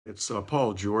It's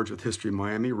Paul George with History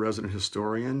Miami, resident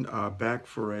historian, back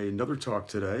for another talk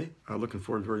today. Looking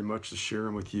forward very much to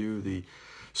sharing with you the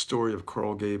story of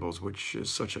Coral Gables, which is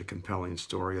such a compelling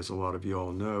story, as a lot of you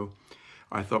all know.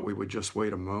 I thought we would just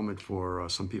wait a moment for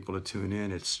some people to tune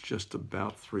in. It's just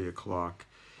about 3 o'clock,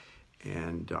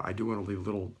 and I do want to leave a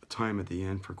little time at the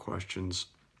end for questions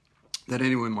that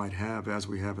anyone might have, as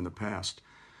we have in the past.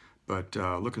 But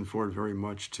looking forward very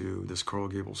much to this Coral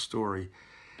Gables story.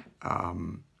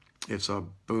 It's a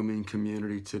booming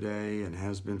community today and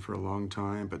has been for a long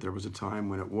time, but there was a time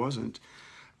when it wasn't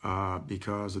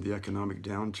because of the economic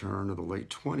downturn of the late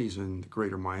 20s in the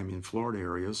greater Miami and Florida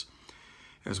areas,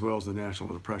 as well as the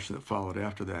national depression that followed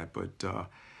after that. But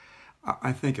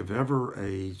I think if ever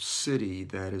a city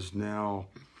that is now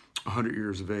 100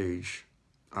 years of age,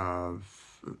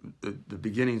 the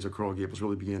beginnings of Coral Gables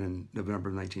really began in November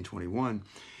 1921,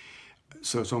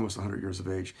 so it's almost 100 years of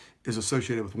age, is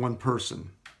associated with one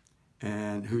person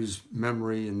and whose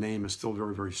memory and name is still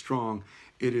very, very strong.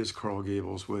 It is Coral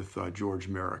Gables with George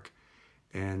Merrick.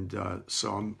 And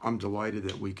so I'm delighted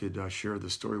that we could share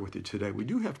this story with you today. We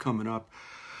do have coming up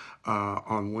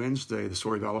on Wednesday the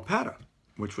story of Allapattah,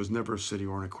 which was never a city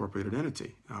or an incorporated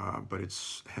entity, but it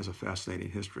has a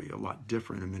fascinating history, a lot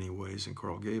different in many ways than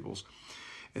Coral Gables.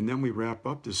 And then we wrap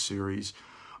up this series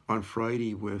on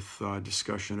Friday with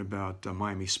discussion about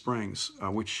Miami Springs,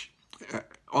 which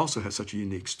also has such a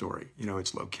unique story. You know,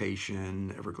 its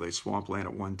location, Everglades swampland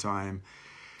at one time.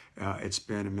 It's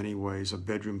been in many ways a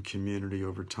bedroom community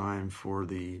over time for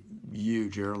the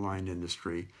huge airline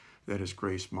industry that has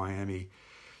graced Miami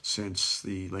since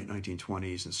the late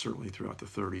 1920s and certainly throughout the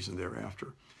 30s and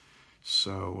thereafter.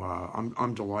 So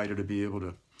I'm delighted to be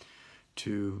able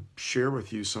to share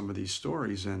with you some of these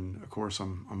stories, and of course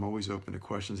I'm always open to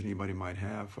questions anybody might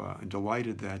have, and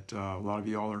delighted that a lot of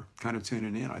you all are kind of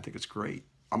tuning in. I think it's great.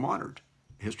 I'm honored.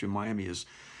 History of Miami is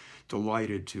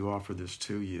delighted to offer this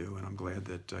to you, and I'm glad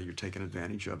that you're taking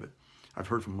advantage of it. I've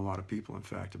heard from a lot of people, in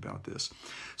fact, about this.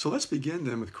 So let's begin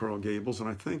then with Coral Gables, and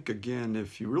I think, again,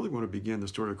 if you really want to begin the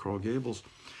story of Coral Gables,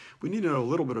 we need to know a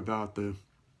little bit about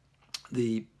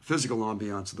the physical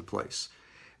ambiance of the place.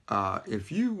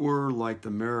 If you were like the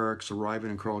Merricks arriving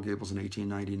in Coral Gables in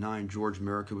 1899, George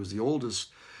Merrick, who was the oldest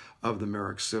of the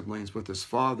Merrick siblings, with his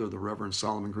father, the Reverend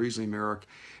Solomon Greasley Merrick,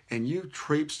 and you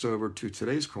traipsed over to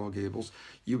today's Coral Gables,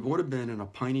 you would have been in a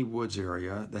piney woods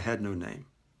area that had no name.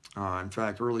 In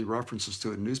fact, early references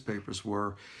to it in newspapers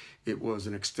were it was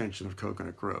an extension of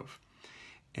Coconut Grove.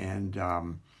 And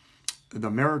the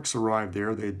Merricks arrived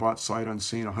there. They had bought sight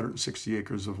unseen 160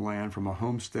 acres of land from a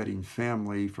homesteading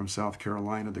family from South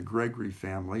Carolina, the Gregory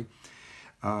family.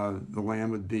 The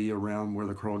land would be around where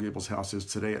the Coral Gables house is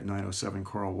today at 907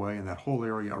 Coral Way, and that whole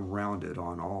area around it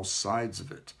on all sides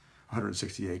of it,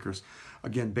 160 acres,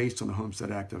 again, based on the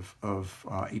Homestead Act of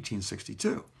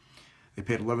 1862. They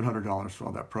paid $1,100 for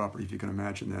all that property, if you can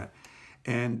imagine that.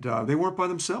 And they weren't by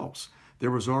themselves.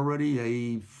 There was already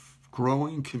a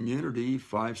growing community,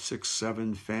 5, 6,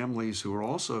 7 families who were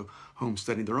also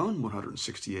homesteading their own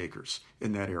 160 acres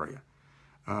in that area.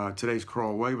 Today's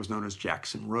Coral Way was known as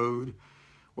Jackson Road.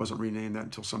 Wasn't renamed that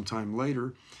until some time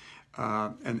later.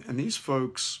 And these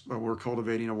folks were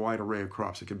cultivating a wide array of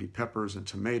crops. It could be peppers and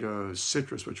tomatoes,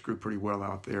 citrus, which grew pretty well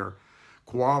out there,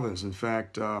 guavas. In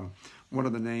fact, one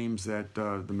of the names that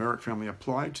the Merrick family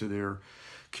applied to their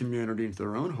community and to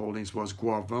their own holdings was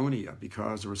Guavonia,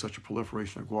 because there was such a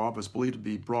proliferation of guavas believed to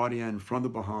be brought in from the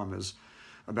Bahamas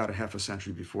about a half a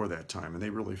century before that time. And they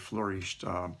really flourished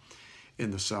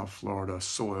in the South Florida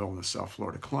soil and the South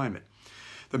Florida climate.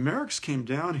 The Merricks came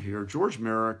down here. George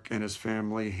Merrick and his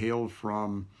family hailed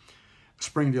from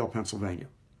Springdale, Pennsylvania.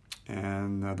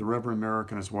 And the Reverend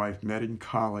Merrick and his wife met in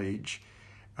college.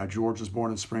 George was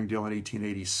born in Springdale in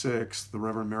 1886. The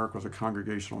Reverend Merrick was a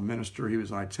congregational minister. He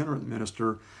was an itinerant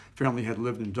minister. Family had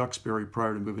lived in Duxbury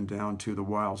prior to moving down to the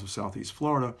wilds of southeast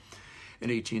Florida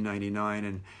in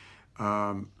 1899.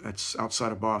 And it's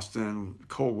outside of Boston,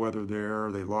 cold weather there.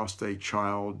 They lost a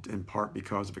child in part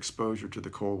because of exposure to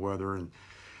the cold weather, and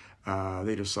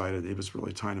they decided it was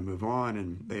really time to move on.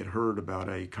 And they had heard about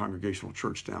a congregational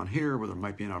church down here where there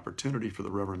might be an opportunity for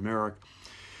the Reverend Merrick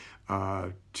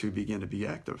to begin to be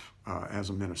active as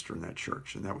a minister in that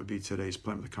church, and that would be today's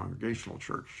Plymouth Congregational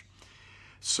Church.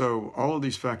 So all of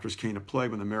these factors came to play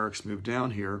when the Merricks moved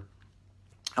down here.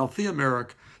 Althea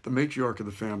Merrick, the matriarch of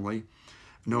the family,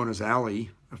 known as Allie,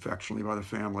 affectionately by the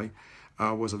family,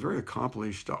 was a very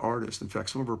accomplished artist. In fact,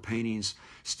 some of her paintings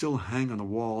still hang on the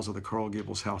walls of the Coral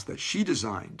Gables house that she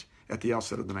designed at the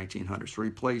outset of the 1900s to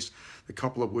replace the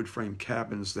couple of wood frame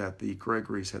cabins that the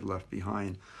Gregorys had left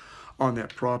behind on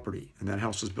that property. And that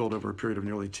house was built over a period of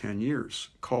nearly 10 years,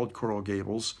 called Coral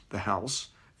Gables, the house,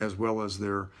 as well as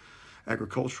their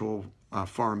agricultural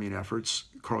farming efforts,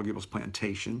 Coral Gables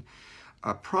Plantation,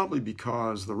 probably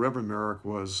because the Reverend Merrick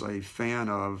was a fan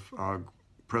of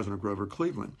President Grover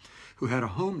Cleveland, who had a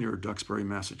home near Duxbury,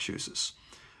 Massachusetts,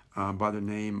 by the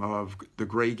name of the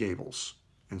Gray Gables.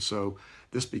 And so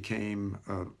this became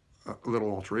a little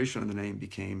alteration, and the name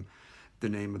became the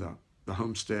name of the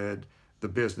homestead, the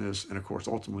business, and of course,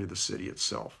 ultimately the city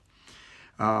itself.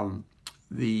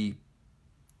 Mrs.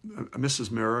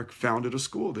 Merrick founded a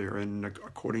school there, and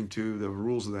according to the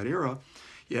rules of that era,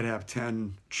 you had to have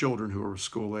 10 children who were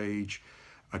school age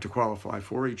to qualify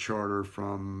for a charter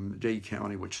from Dade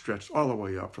County, which stretched all the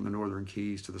way up from the Northern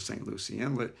Keys to the St. Lucie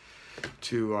Inlet,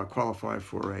 to qualify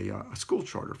for a school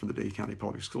charter from the Dade County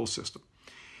Public School System.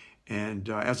 And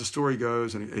as the story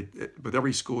goes, and with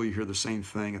every school you hear the same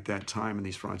thing at that time in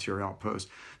these frontier outposts,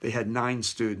 they had 9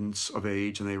 students of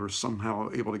age, and they were somehow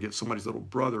able to get somebody's little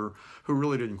brother, who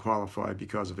really didn't qualify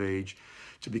because of age,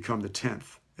 to become the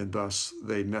 10th, and thus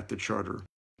they met the charter.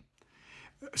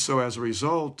 So as a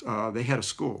result, they had a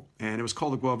school, and it was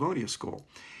called the Guavonia School.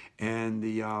 And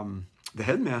the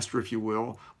headmaster, if you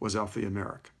will, was Althea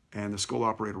Merrick. And the school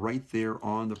operated right there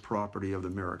on the property of the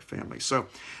Merrick family. So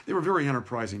they were very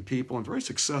enterprising people and very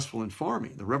successful in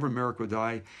farming. The Reverend Merrick would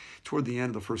die toward the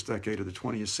end of the first decade of the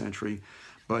 20th century,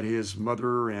 but his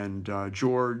mother and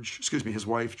his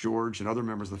wife, George, and other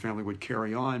members of the family would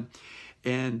carry on.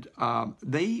 And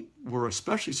they were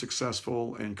especially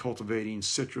successful in cultivating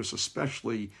citrus,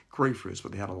 especially grapefruits,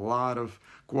 but they had a lot of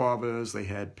guavas, they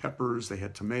had peppers, they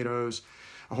had tomatoes,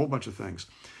 a whole bunch of things.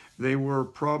 They were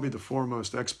probably the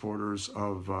foremost exporters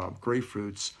of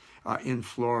grapefruits in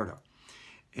Florida.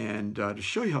 And to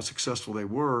show you how successful they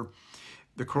were,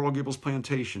 the Coral Gables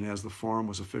Plantation, as the farm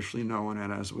was officially known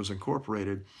and as it was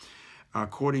incorporated,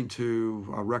 according to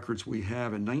records we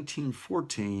have in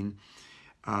 1914,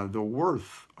 the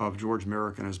worth of George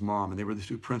Merrick and his mom, and they were the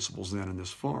 2 principals then in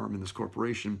this farm, in this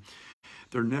corporation,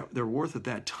 their worth at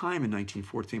that time in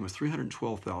 1914 was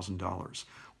 $312,000,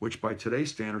 which by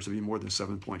today's standards would be more than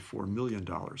 $7.4 million.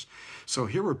 So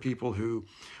here were people who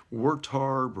worked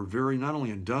hard, were very not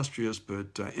only industrious,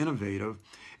 but innovative,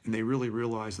 and they really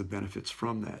realized the benefits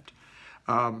from that.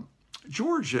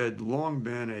 George had long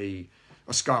been a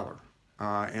scholar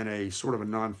in a sort of a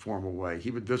non-formal way. He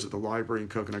would visit the library in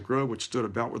Coconut Grove, which stood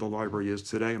about where the library is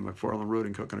today on McFarland Road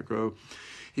in Coconut Grove.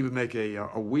 He would make a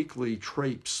weekly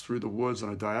traipse through the woods on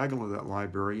a diagonal of that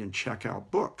library and check out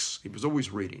books. He was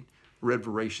always reading, read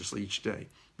voraciously each day,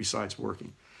 besides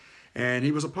working. And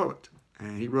he was a poet,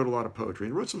 and he wrote a lot of poetry,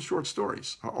 and wrote some short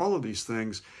stories. All of these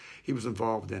things he was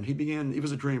involved in. He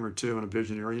was a dreamer, too, and a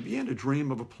visionary. He began to dream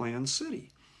of a planned city.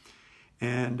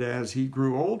 And as he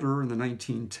grew older in the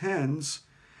 1910s,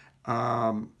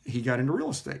 he got into real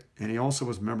estate, and he also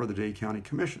was a member of the Dade County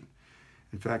Commission.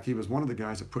 In fact, he was one of the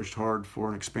guys that pushed hard for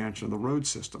an expansion of the road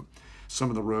system. Some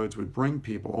of the roads would bring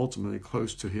people ultimately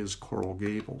close to his Coral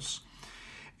Gables.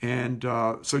 And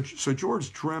so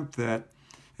George dreamt that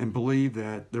and believed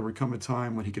that there would come a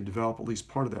time when he could develop at least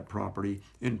part of that property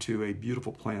into a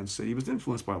beautiful planned city. He was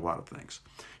influenced by a lot of things.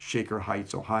 Shaker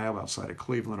Heights, Ohio, outside of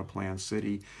Cleveland, a planned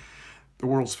city. The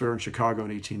World's Fair in Chicago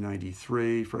in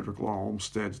 1893, Frederick Law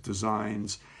Olmsted's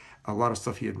designs, a lot of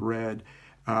stuff he had read.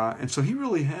 And so he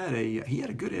really had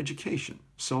a good education,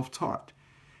 self-taught,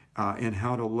 in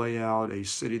how to lay out a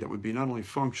city that would be not only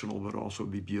functional, but also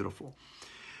be beautiful.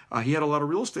 He had a lot of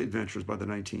real estate ventures by the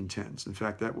 1910s. In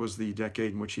fact, that was the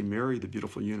decade in which he married the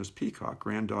beautiful Eunice Peacock,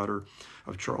 granddaughter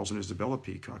of Charles and Isabella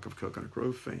Peacock of Coconut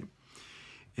Grove fame.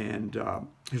 And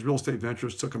his real estate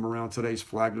ventures took him around today's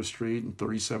Flagler Street and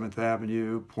 37th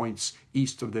Avenue, points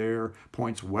east of there,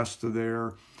 points west of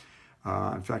there.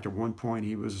 In fact, at one point,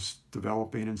 he was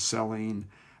developing and selling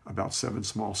about 7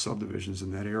 small subdivisions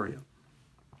in that area.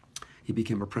 He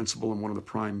became a principal in one of the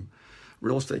prime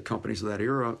real estate companies of that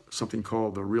era, something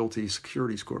called the Realty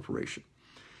Securities Corporation.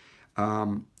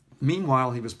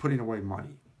 Meanwhile, he was putting away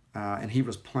money, and he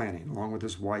was planning along with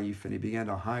his wife, and he began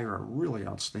to hire a really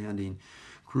outstanding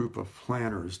group of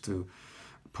planners to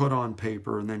put on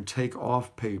paper and then take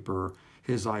off paper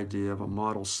his idea of a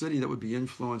model city that would be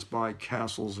influenced by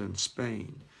castles in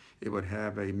Spain. It would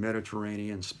have a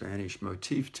Mediterranean Spanish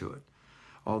motif to it.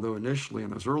 Although initially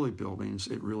in those early buildings,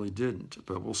 it really didn't.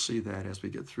 But we'll see that as we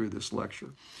get through this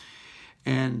lecture.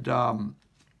 And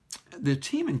the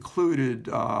team included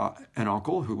an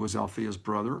uncle who was Althea's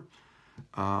brother,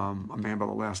 a man by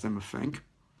the last name of Fink.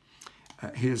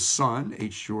 His son,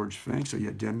 H. George Fink. So you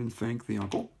had Denman Fink, the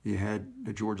uncle. You had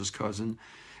George's cousin,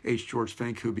 H. George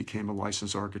Fink, who became a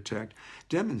licensed architect.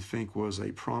 Denman Fink was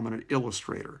a prominent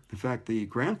illustrator. In fact, the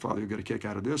grandfather who got a kick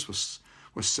out of this was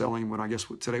selling what I guess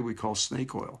today we call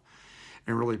snake oil,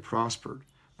 and really prospered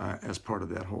as part of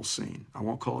that whole scene. I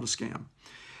won't call it a scam.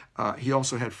 He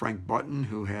also had Frank Button,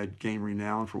 who had gained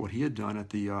renown for what he had done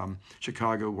at the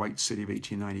Chicago White City of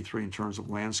 1893 in terms of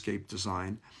landscape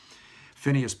design.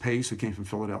 Phineas Pace, who came from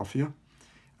Philadelphia.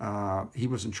 He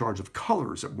was in charge of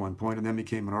colors at one point and then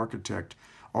became an architect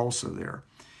also there.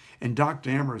 And Doc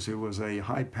Dammers, who was a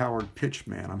high-powered pitch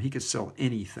man. He could sell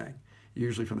anything,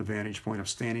 usually from the vantage point of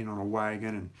standing on a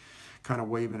wagon and kind of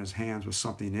waving his hands with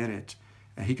something in it.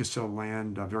 And he could sell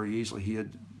land very easily. He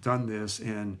had done this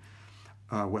in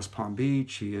West Palm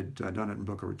Beach. He had done it in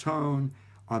Boca Raton,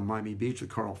 on Miami Beach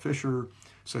with Carl Fisher.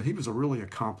 So he was a really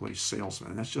accomplished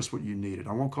salesman, and that's just what you needed.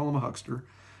 I won't call him a huckster,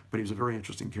 but he was a very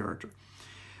interesting character.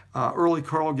 Early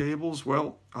Coral Gables,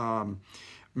 well,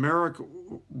 Merrick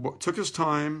took his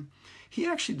time. He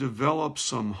actually developed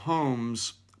some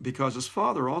homes because his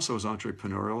father also was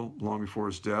entrepreneurial long before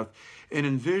his death and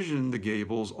envisioned the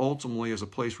Gables ultimately as a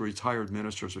place where retired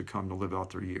ministers would come to live out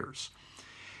their years.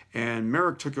 And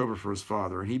Merrick took over for his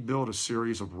father, and he built a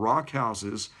series of rock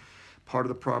houses. Part of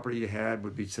the property he had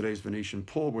would be today's Venetian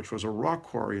Pool, which was a rock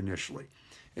quarry initially.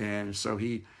 And so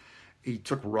he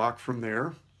took rock from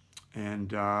there,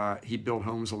 and he built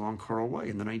homes along Coral Way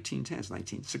in the 1910s,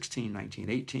 1916,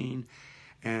 1918.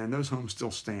 And those homes still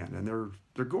stand, and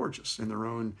they're gorgeous in their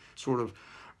own sort of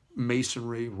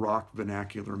masonry, rock,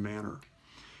 vernacular manner.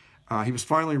 He was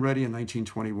finally ready in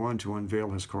 1921 to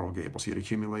unveil his Coral Gables. He had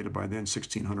accumulated by then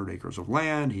 1,600 acres of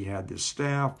land. He had this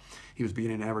staff. He was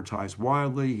beginning to advertise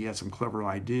widely. He had some clever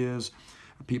ideas.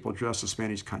 People dressed as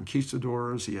Spanish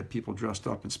conquistadors. He had people dressed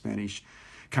up in Spanish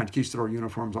conquistador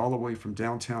uniforms all the way from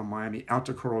downtown Miami out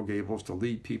to Coral Gables to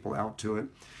lead people out to it.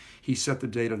 He set the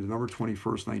date on November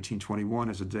 21st, 1921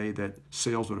 as a day that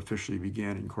sales would officially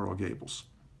begin in Coral Gables.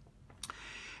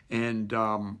 And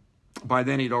by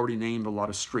then, he'd already named a lot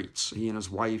of streets. He and his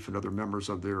wife and other members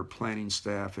of their planning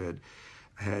staff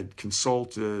had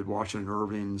consulted Washington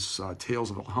Irving's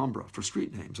Tales of Alhambra for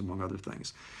street names, among other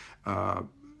things,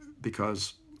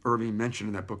 because Irving mentioned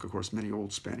in that book, of course, many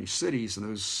old Spanish cities, and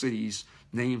those cities'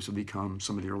 names have become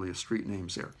some of the earliest street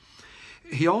names there.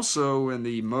 He also, in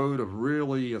the mode of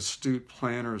really astute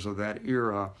planners of that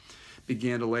era,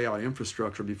 began to lay out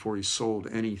infrastructure before he sold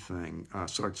anything,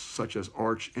 such as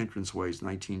arch entranceways,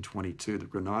 1922, the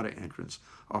Granada entrance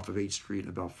off of 8th Street and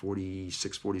about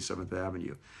 46th, 47th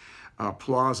Avenue.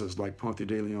 Plazas like Ponte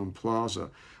de Leon Plaza,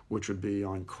 which would be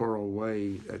on Coral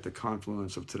Way at the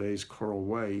confluence of today's Coral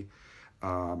Way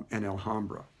and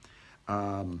Alhambra.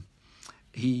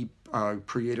 He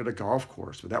created a golf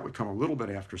course, but that would come a little bit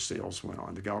after sales went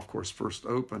on. The golf course first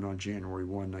opened on January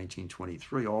 1,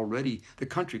 1923. Already the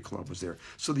country club was there.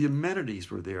 So the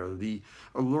amenities were there. The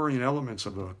alluring elements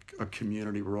of a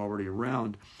community were already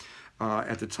around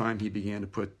at the time he began to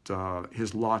put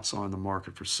his lots on the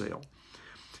market for sale.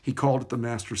 He called it the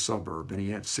master suburb, and he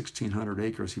had 1,600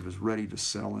 acres he was ready to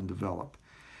sell and develop.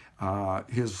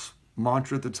 His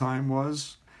mantra at the time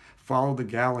was, follow the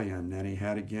galleon, and he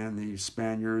had again these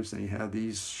Spaniards, and he had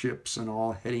these ships and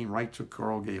all heading right to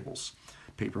Coral Gables,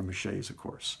 paper maches, of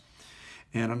course.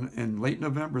 And in late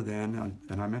November then,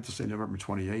 and I meant to say November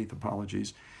 28th,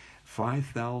 apologies,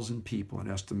 5,000 people,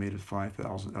 an estimated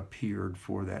 5,000, appeared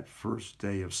for that first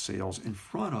day of sales in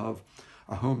front of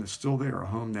a home that's still there, a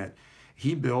home that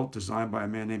he built, designed by a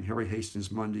man named Harry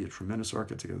Hastings Mundy, a tremendous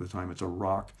architect at the time. It's a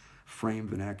rock frame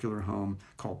vernacular home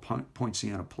called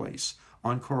Poinciana Place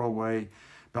on Coral Way,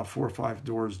 about 4 or 5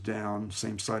 doors down,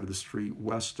 same side of the street,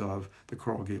 west of the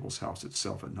Coral Gables house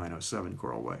itself at 907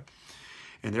 Coral Way.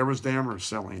 And there was Dammers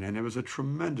selling, and it was a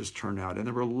tremendous turnout, and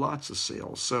there were lots of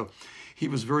sales. So he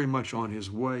was very much on his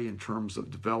way in terms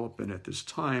of development at this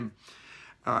time.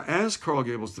 As Coral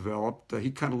Gables developed,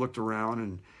 he kind of looked around,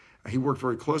 and he worked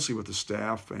very closely with the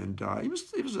staff, and he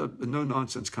was a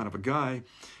no-nonsense kind of a guy.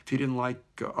 If he didn't like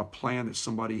a plan that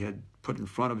somebody had put in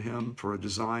front of him for a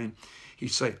design, he'd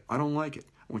say, I don't like it.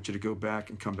 I want you to go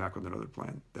back and come back with another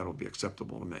plan. That'll be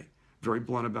acceptable to me. Very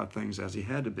blunt about things, as he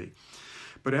had to be.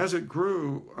 But as it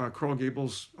grew, Coral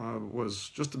Gables was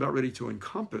just about ready to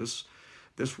encompass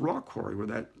this rock quarry where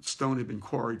that stone had been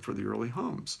quarried for the early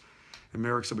homes. And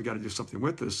Merrick said, we got to do something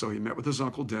with this. So he met with his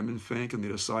uncle, Denman Fink, and they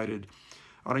decided,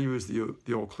 I don't use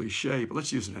the old cliche, but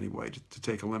let's use it anyway, to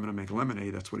take a lemon and make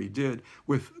lemonade. That's what he did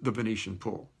with the Venetian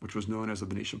Pool, which was known as the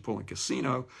Venetian Pool and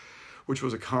Casino, which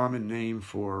was a common name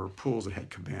for pools that had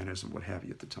cabanas and what have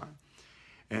you at the time.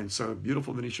 And so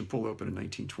beautiful Venetian pool opened in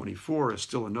 1924 is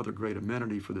still another great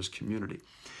amenity for this community.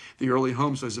 The early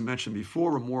homes, as I mentioned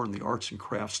before, were more in the arts and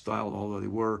crafts style, although they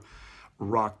were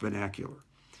rock vernacular.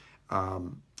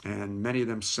 And many of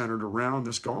them centered around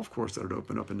this golf course that had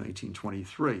opened up in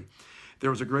 1923. There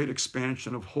was a great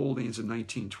expansion of holdings in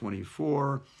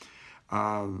 1924.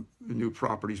 New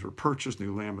properties were purchased.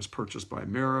 New land was purchased by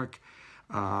Merrick.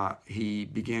 He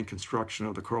began construction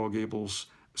of the Coral Gables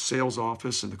sales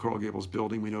office in the Coral Gables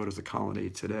building. We know it as the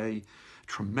Colonnade today.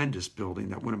 Tremendous building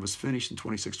that when it was finished in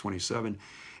 2627,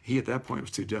 he at that point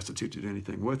was too destitute to do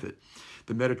anything with it.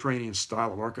 The Mediterranean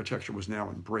style of architecture was now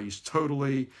embraced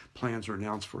totally. Plans were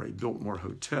announced for a Biltmore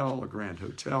Hotel, a grand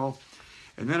hotel.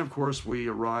 And then, of course, we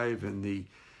arrive in the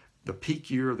peak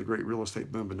year of the great real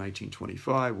estate boom in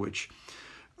 1925, which,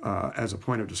 as a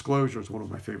point of disclosure, is one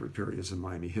of my favorite periods in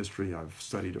Miami history. I've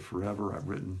studied it forever. I've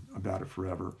written about it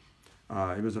forever.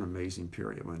 It was an amazing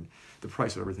period when the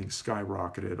price of everything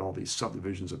skyrocketed. All these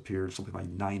subdivisions appeared, something like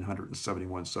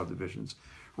 971 subdivisions,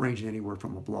 ranging anywhere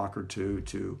from a block or two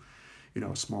to,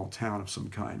 a small town of some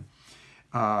kind.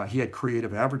 He had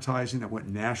creative advertising that went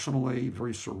nationally,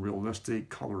 very surrealistic,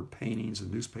 colored paintings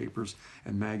in newspapers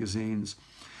and magazines.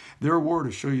 There were,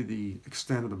 to show you the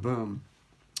extent of the boom,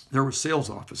 there were sales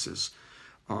offices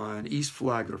on East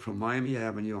Flagler from Miami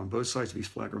Avenue on both sides of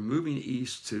East Flagler, moving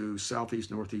east to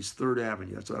southeast, northeast 3rd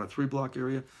Avenue. That's about a 3-block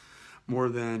area. More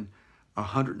than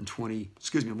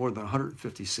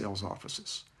 150 sales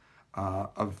offices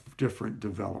of different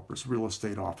developers, real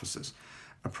estate offices.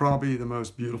 Probably the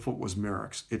most beautiful was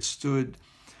Merrick's. It stood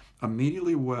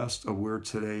immediately west of where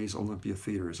today's Olympia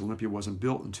Theater is. Olympia wasn't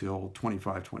built until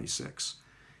 2526.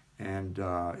 And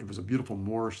it was a beautiful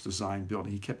Moorish design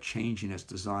building. He kept changing its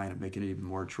design and making it even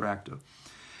more attractive.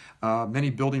 Many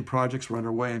building projects were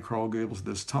underway in Coral Gables at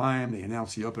this time. They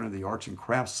announced the opening of the arts and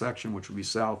crafts section, which would be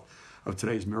south of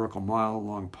today's Miracle Mile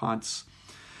along Ponce.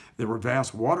 There were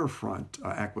vast waterfront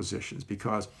acquisitions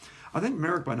because I think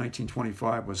Merrick by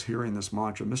 1925 was hearing this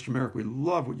mantra, Mr. Merrick, we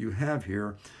love what you have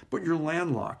here, but you're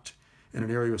landlocked in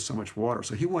an area with so much water.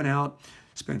 So he went out,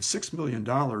 spent $6 million,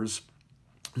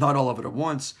 not all of it at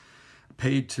once,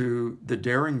 paid to the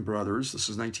Daring brothers, this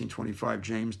is 1925,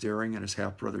 James Daring and his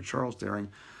half-brother Charles Daring,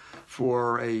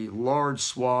 for a large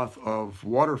swath of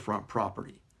waterfront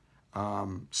property.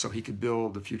 So he could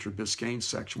build the future Biscayne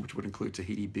section, which would include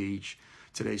Tahiti Beach,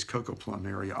 today's Cocoa Plum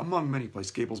area, among many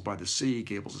places, Gables by the Sea,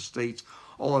 Gables Estates,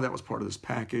 all of that was part of this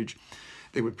package.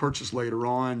 They would purchase later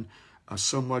on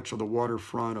so much of the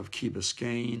waterfront of Key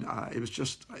Biscayne. It was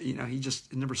just,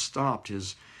 it never stopped.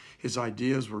 His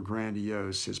ideas were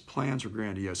grandiose. His plans were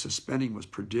grandiose. His spending was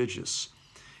prodigious.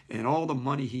 And all the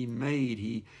money he made,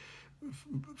 he,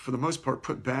 for the most part,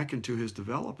 put back into his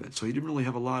development. So he didn't really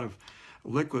have a lot of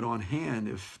liquid on hand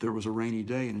if there was a rainy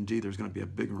day, and indeed there's going to be a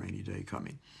big rainy day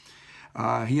coming.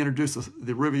 He introduced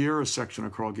the Riviera section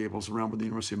of Coral Gables around where the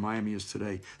University of Miami is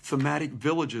today. Thematic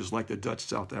villages like the Dutch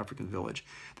South African village,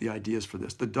 the ideas for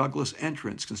this. The Douglas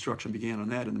entrance, construction began on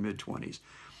that in the mid-20s.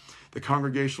 The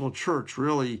Congregational Church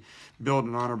really built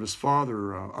in honor of his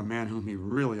father, a man whom he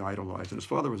really idolized. And his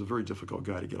father was a very difficult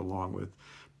guy to get along with,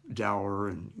 dour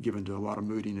and given to a lot of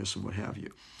moodiness and what have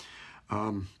you.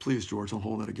 Please, George, don't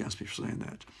hold that against me for saying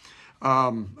that.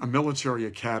 A military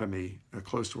academy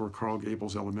close to where Coral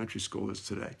Gables Elementary School is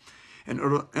today. An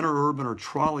interurban or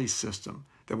trolley system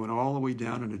that went all the way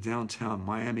down into downtown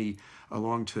Miami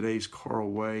along today's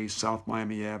Coral Way, South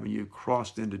Miami Avenue,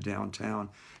 crossed into downtown,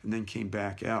 and then came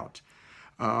back out.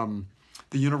 The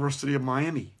University of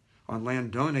Miami on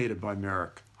land donated by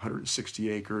Merrick, 160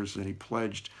 acres, and he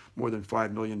pledged more than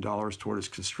 $5 million toward its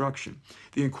construction.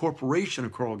 The incorporation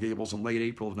of Coral Gables in late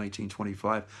April of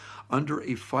 1925 under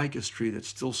a ficus tree that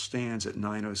still stands at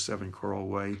 907 Coral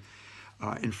Way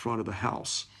in front of the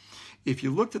house. If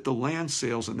you looked at the land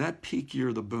sales in that peak year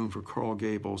of the boom for Coral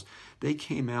Gables, they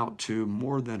came out to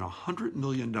more than $100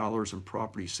 million in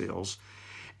property sales.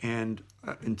 And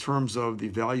in terms of the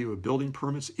value of building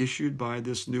permits issued by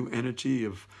this new entity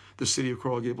of the city of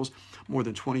Coral Gables, more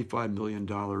than $25 million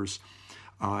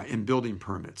in building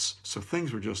permits. So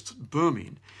things were just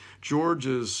booming.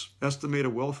 George's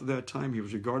estimated wealth at that time, he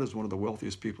was regarded as one of the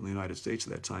wealthiest people in the United States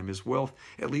at that time. His wealth,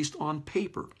 at least on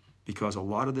paper, because a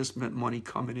lot of this meant money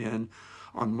coming in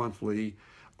on monthly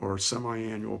or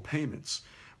semi-annual payments,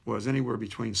 was anywhere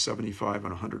between $75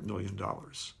 and $100 million.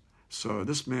 So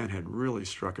this man had really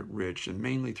struck it rich, and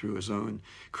mainly through his own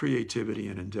creativity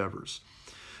and endeavors.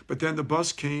 But then the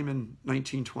bust came in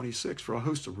 1926 for a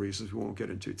host of reasons we won't get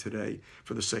into today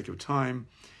for the sake of time.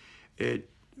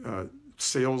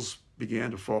 Sales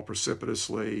began to fall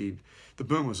precipitously. The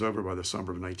boom was over by the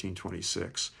summer of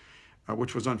 1926.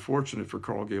 which was unfortunate for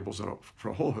Coral Gables for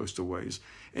a whole host of ways,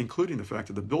 including the fact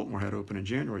that the Biltmore had opened in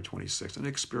January 26 and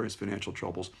experienced financial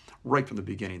troubles right from the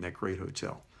beginning, that great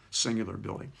hotel, singular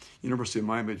building. University of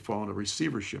Miami had fallen to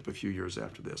receivership a few years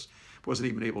after this. It wasn't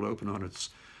even able to open on its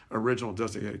original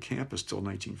designated campus till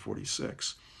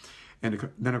 1946. And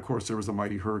then, of course, there was the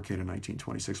mighty hurricane in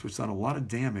 1926, which done a lot of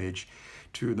damage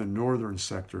to the northern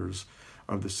sectors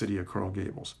of the city of Coral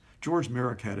Gables. George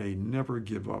Merrick had a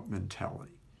never-give-up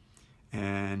mentality.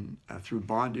 And through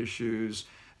bond issues,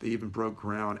 they even broke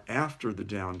ground after the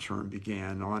downturn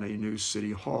began on a new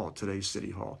city hall, today's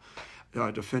city hall,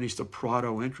 to finish the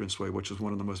Prado entranceway, which is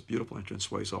one of the most beautiful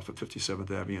entranceways off of 57th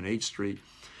Avenue and 8th Street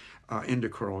into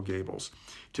Coral Gables,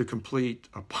 to complete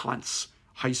Ponce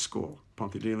High School,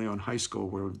 Ponce de Leon High School,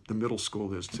 where the middle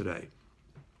school is today.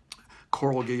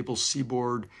 Coral Gables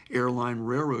Seaboard Airline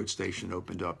Railroad Station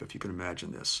opened up, if you can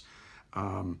imagine this,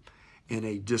 in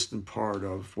a distant part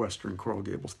of western Coral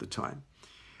Gables at the time.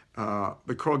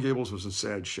 But Coral Gables was in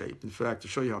sad shape. In fact, to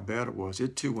show you how bad it was,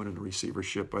 it too went into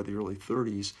receivership by the early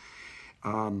 30s.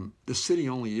 The city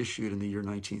only issued in the year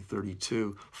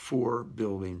 1932 4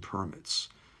 building permits.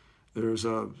 There's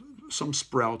some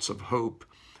sprouts of hope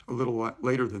a little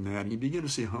later than that, and you begin to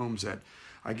see homes that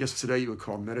I guess today you would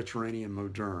call Mediterranean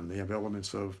modern. They have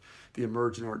elements of the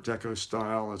emergent Art Deco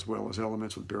style, as well as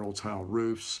elements with barrel tile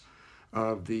roofs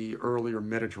of the earlier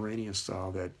Mediterranean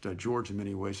style that George in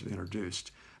many ways had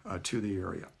introduced to the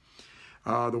area.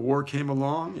 The war came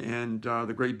along, and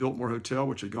the great Biltmore Hotel,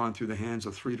 which had gone through the hands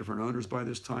of 3 different owners by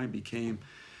this time, became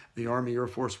the Army Air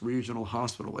Force Regional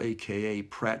Hospital, aka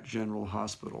Pratt General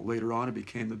Hospital. Later on, it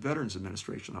became the Veterans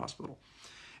Administration Hospital.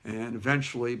 And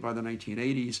eventually, by the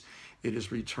 1980s, it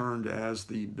is returned as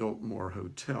the Biltmore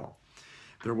Hotel.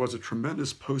 There was a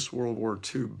tremendous post-World War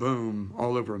II boom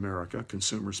all over America,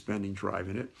 consumer spending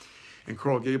driving it. And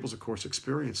Coral Gables, of course,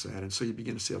 experienced that. And so you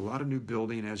begin to see a lot of new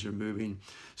building as you're moving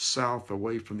south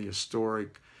away from the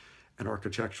historic and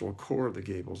architectural core of the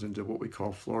Gables into what we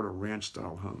call Florida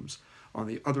ranch-style homes on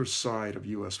the other side of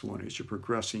US 1 as you're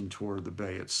progressing toward the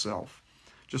bay itself.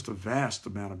 Just a vast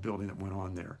amount of building that went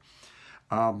on there.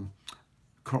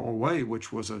 Coral Way,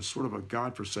 which was a sort of a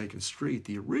godforsaken street,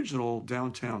 the original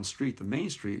downtown street, the main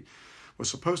street, was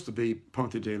supposed to be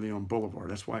Ponce de Leon Boulevard.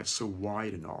 That's why it's so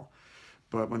wide and all.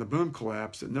 But when the boom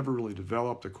collapsed, it never really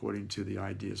developed according to the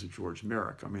ideas of George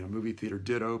Merrick. I mean, a movie theater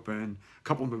did open, a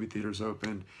couple of movie theaters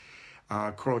opened.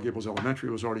 Coral Gables Elementary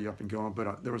was already up and going,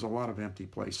 but there was a lot of empty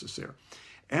places there.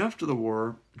 After the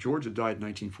war, George had died in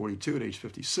 1942 at age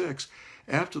 56.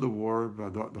 After the war,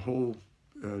 the whole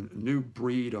new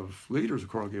breed of leaders of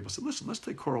Coral Gables said, listen, let's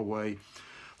take Coral Way,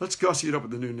 let's gussy it up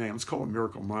with a new name. Let's call it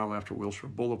Miracle Mile after Wilshire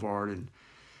Boulevard in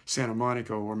Santa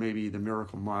Monica, or maybe the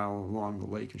Miracle Mile along the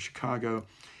lake in Chicago.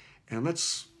 And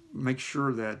let's make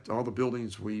sure that all the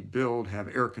buildings we build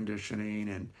have air conditioning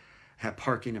and have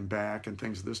parking in back and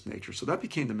things of this nature. So that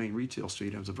became the main retail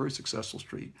street. It was a very successful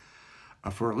street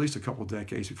for at least a couple of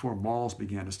decades before malls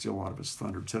began to steal a lot of its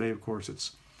thunder. Today, of course,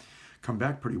 it's come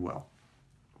back pretty well.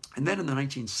 And then in the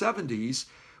 1970s,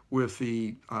 with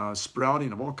the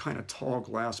sprouting of all kind of tall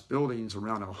glass buildings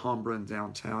around Alhambra and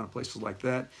downtown and places like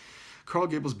that, Coral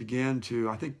Gables began to,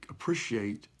 I think,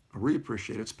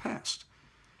 reappreciate its past.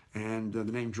 And the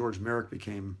name George Merrick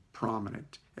became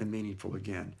prominent and meaningful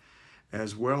again,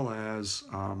 as well as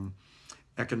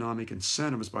economic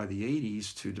incentives by the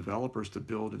 80s to developers to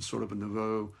build in sort of a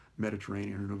nouveau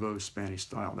Mediterranean or nouveau Spanish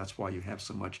style. That's why you have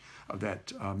so much of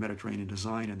that Mediterranean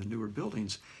design in the newer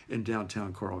buildings in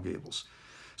downtown Coral Gables.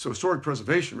 So historic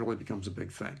preservation really becomes a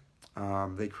big thing.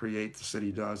 The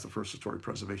city does, the first historic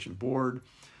preservation board.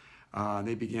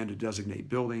 They began to designate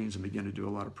buildings and began to do a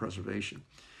lot of preservation.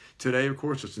 Today, of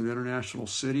course, it's an international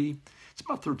city. It's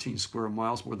about 13 square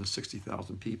miles, more than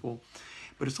 60,000 people.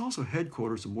 But it's also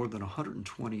headquarters of more than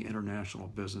 120 international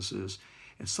businesses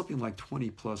and something like 20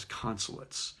 plus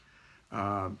consulates.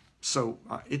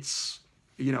 It's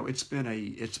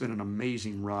been an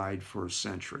amazing ride for a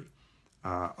century,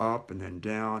 up and then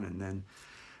down and then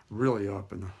really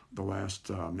up in the last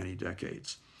many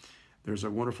decades. There's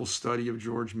a wonderful study of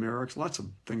George Merrick's. Lots of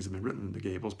things have been written in the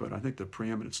Gables, but I think the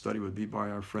preeminent study would be by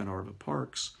our friend Arva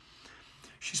Parks.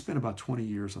 She spent about 20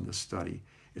 years on this study.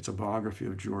 It's a biography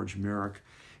of George Merrick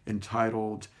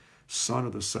entitled Son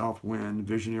of the South Wind,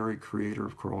 Visionary Creator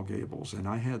of Coral Gables. And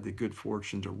I had the good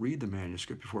fortune to read the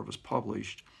manuscript before it was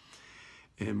published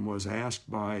and was asked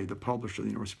by the publisher of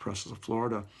the University Press of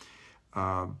Florida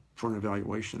for an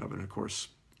evaluation of it. And of course,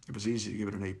 it was easy to give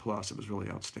it an A+. It was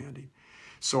really outstanding.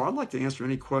 So I'd like to answer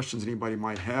any questions anybody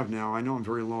might have now. I know I'm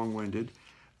very long-winded,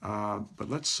 but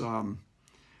let's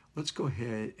let's go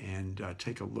ahead and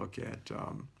take a look at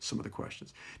some of the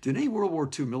questions. Did any World War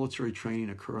II military training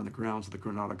occur on the grounds of the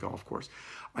Granada Golf Course?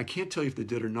 I can't tell you if they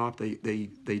did or not. They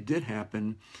did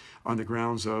happen on the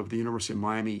grounds of the University of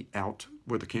Miami, out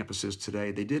where the campus is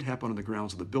today. They did happen on the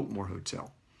grounds of the Biltmore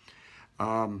Hotel.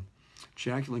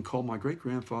 Jacqueline Cole, my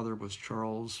great-grandfather was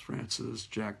Charles Francis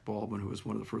Jack Baldwin, who was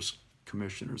one of the first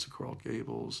commissioners of Coral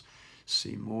Gables.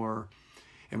 C. Moore,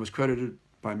 and was credited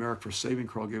by Merrick for saving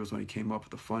Coral Gables when he came up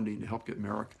with the funding to help get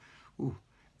Merrick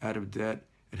out of debt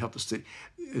and help the state.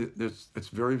 It's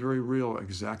very, very real,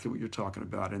 exactly what you're talking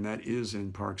about, and that is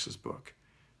in Parks's book.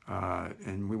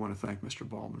 And we want to thank Mr.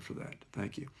 Baldwin for that.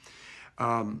 Thank you.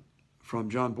 From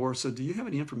John Borsa, do you have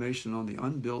any information on the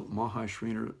unbuilt Mahi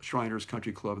Shriners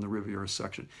Country Club in the Riviera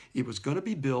section? It was going to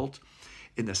be built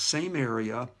in the same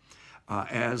area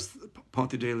as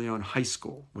Ponte de Leon High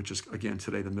School, which is, again,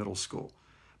 today the middle school.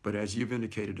 But as you've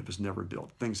indicated, it was never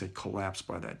built. Things had collapsed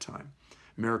by that time.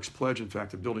 Merrick's pledge, in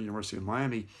fact, of building University of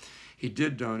Miami, he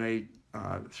did donate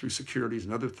through securities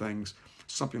and other things,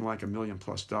 something like $1 million+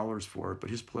 for it, but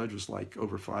his pledge was like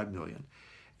over $5 million.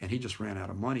 And he just ran out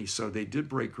of money. So they did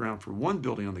break ground for one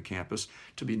building on the campus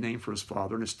to be named for his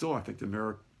father, and it's still, I think, the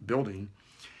Merrick building,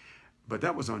 but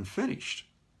that was unfinished.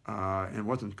 And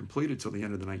wasn't completed till the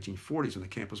end of the 1940s when the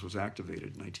campus was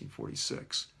activated in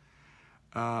 1946.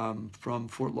 From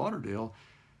Fort Lauderdale,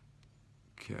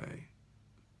 okay,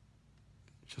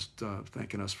 just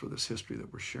thanking us for this history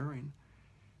that we're sharing.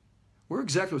 Where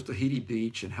exactly was Tahiti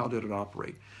Beach and how did it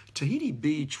operate? Tahiti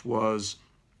Beach was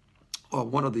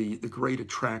one of the great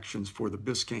attractions for the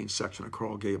Biscayne section of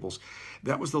Coral Gables.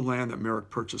 That was the land that Merrick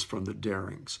purchased from the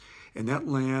Darings. And that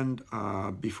land,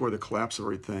 before the collapse of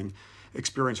everything,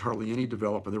 experienced hardly any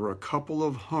development. There were a couple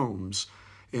of homes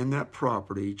in that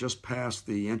property just past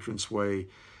the entranceway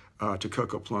to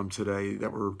Coco Plum today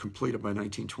that were completed by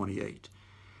 1928.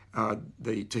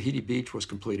 The Tahiti Beach was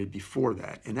completed before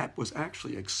that, and that was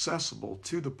actually accessible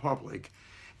to the public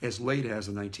as late as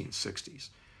the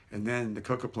 1960s. And then the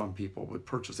Coco Plum people would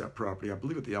purchase that property, I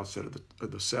believe, at the outset of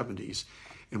the 70s,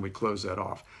 and we'd close that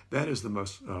off. That is the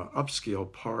most upscale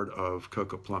part of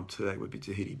Coco Plum today, would be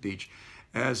Tahiti Beach,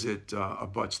 as it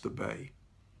abuts the bay.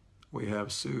 We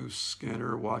have Sue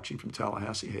Skinner watching from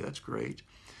Tallahassee. Hey, that's great.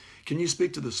 Can you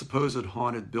speak to the supposed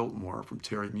haunted Biltmore, from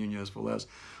Terry Munoz-Velez?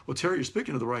 Well, Terry, you're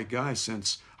speaking to the right guy,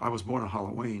 since I was born on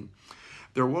Halloween.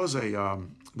 There was a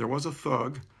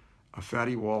thug, a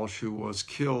Fatty Walsh, who was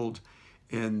killed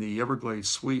in the Everglades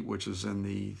Suite, which is in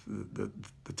the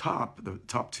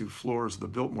top two floors of the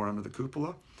Biltmore under the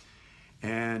cupola.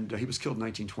 And he was killed in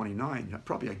 1929,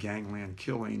 probably a gangland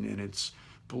killing, and it's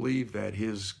believed that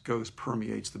his ghost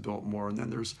permeates the Biltmore. And then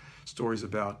there's stories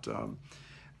about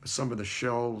some of the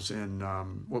shelves in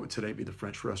what would today be the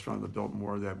French restaurant in the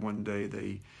Biltmore, that one day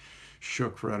they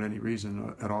shook without any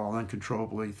reason at all,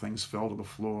 uncontrollably. Things fell to the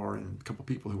floor, and a couple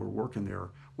people who were working there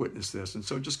witnessed this. And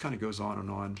so it just kind of goes on and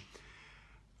on.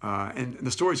 And the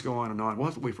stories go on and on. We'll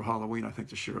have to wait for Halloween, I think,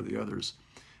 to share the others.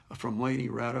 From Lainey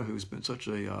Rata, who's been such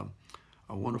a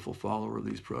wonderful follower of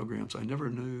these programs. I never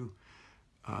knew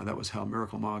that was how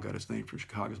Miracle Mile got its name, from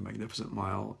Chicago's Magnificent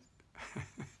Mile.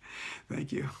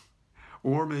 Thank you.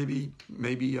 Or maybe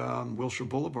Wilshire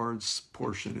Boulevard's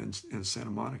portion in Santa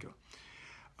Monica.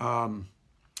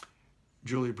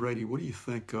 Julie Brady, what do you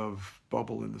think of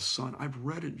Bubble in the Sun? I've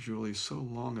read it, Julie, so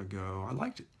long ago. I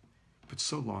liked it, but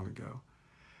so long ago.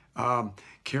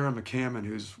 Karen McCammon,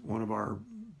 who's one of our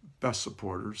best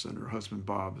supporters, and her husband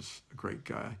Bob is a great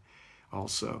guy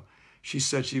also. She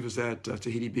said she was at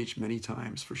Tahiti Beach many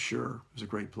times, for sure. It was a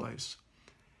great place.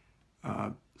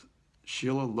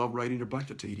 Sheila loved riding her bike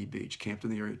to Tahiti Beach, camped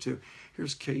in the area too.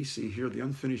 Here's Casey here. The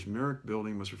unfinished Merrick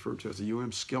building was referred to as the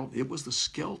UM Skelton. It was the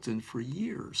Skelton for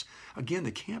years. Again,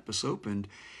 the campus opened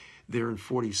there in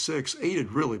 46,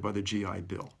 aided really by the GI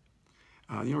Bill.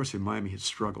 The University of Miami had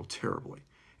struggled terribly.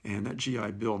 And that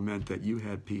GI Bill meant that you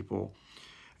had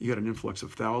an influx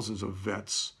of thousands of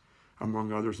vets,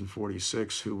 among others in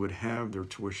 46, who would have their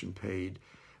tuition paid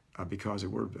because they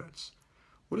were vets.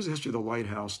 What is the history of the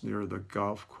lighthouse near the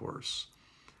golf course?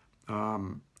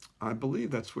 I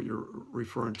believe that's what you're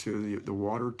referring to, the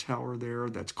water tower there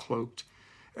that's cloaked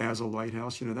as a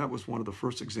lighthouse. That was one of the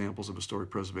first examples of historic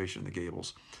preservation in the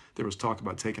Gables. There was talk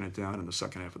about taking it down in the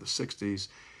second half of the 60s,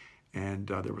 and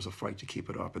there was a fight to keep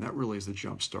it up, and that really is the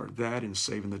jump start. That and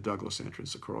saving the Douglas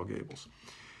entrance to Coral Gables.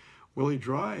 Willie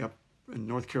Dry up in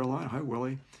North Carolina. Hi,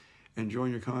 Willie.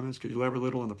 Enjoying your comments. Could you elaborate a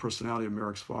little on the personality of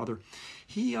Merrick's father?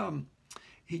 He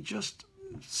just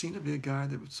seemed to be a guy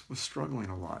that was struggling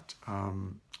a lot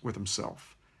with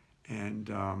himself, and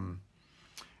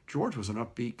George was an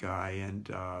upbeat guy, and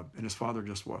his father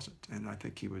just wasn't. And I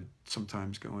think he would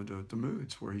sometimes go into the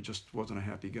moods where he just wasn't a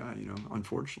happy guy, you know,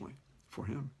 unfortunately for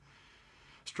him.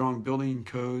 Strong building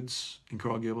codes in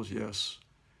Coral Gables, yes.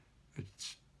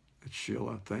 It's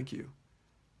Sheila, thank you.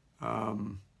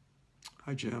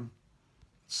 Hi, Jim.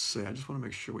 Let's see, I just want to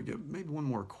make sure we get maybe one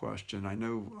more question. I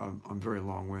know I'm very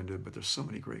long-winded, but there's so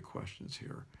many great questions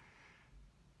here.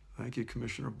 Thank you,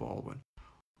 Commissioner Baldwin.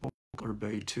 Or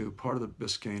Bay, too, part of the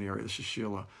Biscayne area. This is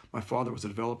Sheila. My father was a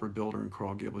developer builder in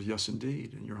Coral Gables. Yes,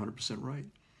 indeed, and you're 100% right.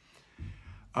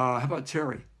 How about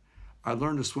Terry? I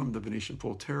learned to swim in the Venetian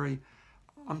pool. Terry,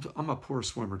 I'm a poor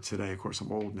swimmer today. Of course,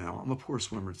 I'm old now. I'm a poor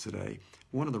swimmer today.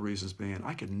 One of the reasons being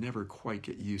I could never quite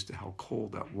get used to how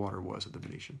cold that water was at the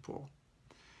Venetian pool.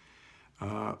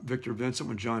 Victor Vincent,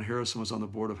 when John Harrison was on the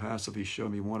board of HACCP, he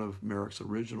showed me one of Merrick's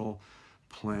original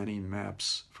planning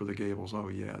maps for the Gables. Oh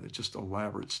yeah, they're just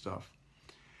elaborate stuff.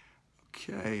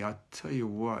 Okay, I tell you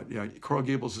what, yeah, Coral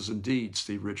Gables is indeed,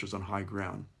 Steve Richards, on high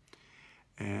ground.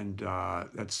 And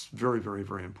that's very, very,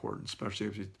 very important, especially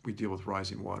if we deal with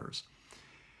rising waters.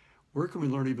 Where can we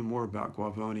learn even more about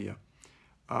Guavonia?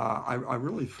 I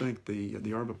really think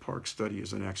the Arbor Park study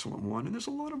is an excellent one. And there's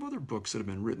a lot of other books that have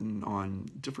been written on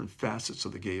different facets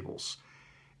of the Gables.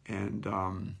 And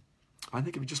I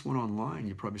think if you just went online,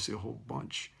 you'd probably see a whole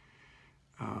bunch.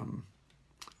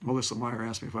 Melissa Meyer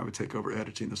asked me if I would take over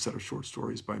editing the set of short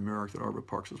stories by Merrick that Arbor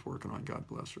Parks was working on. God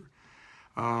bless her.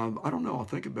 I don't know. I'll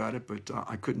think about it, but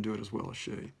I couldn't do it as well as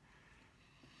she.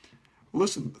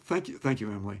 Listen, thank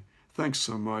you, Emily. Thanks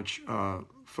so much,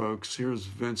 folks. Here's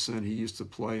Vincent. He used to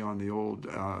play on the old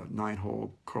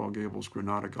 9-hole Coral Gables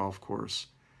Granada golf course.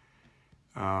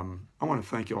 I want to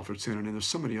thank you all for tuning in. There's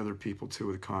so many other people, too,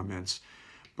 with comments.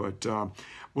 But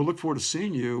we'll look forward to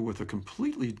seeing you with a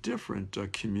completely different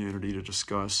community to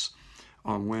discuss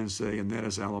on Wednesday, and that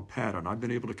is Allapattah. And I've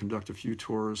been able to conduct a few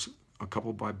tours, a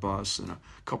couple by bus and a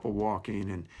couple walking,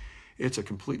 and it's a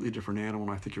completely different animal,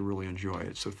 and I think you'll really enjoy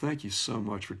it. So thank you so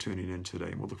much for tuning in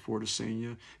today, and we'll look forward to seeing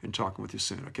you and talking with you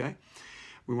soon, okay?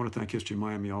 We want to thank History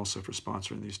Miami also for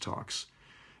sponsoring these talks.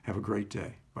 Have a great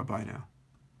day. Bye-bye now.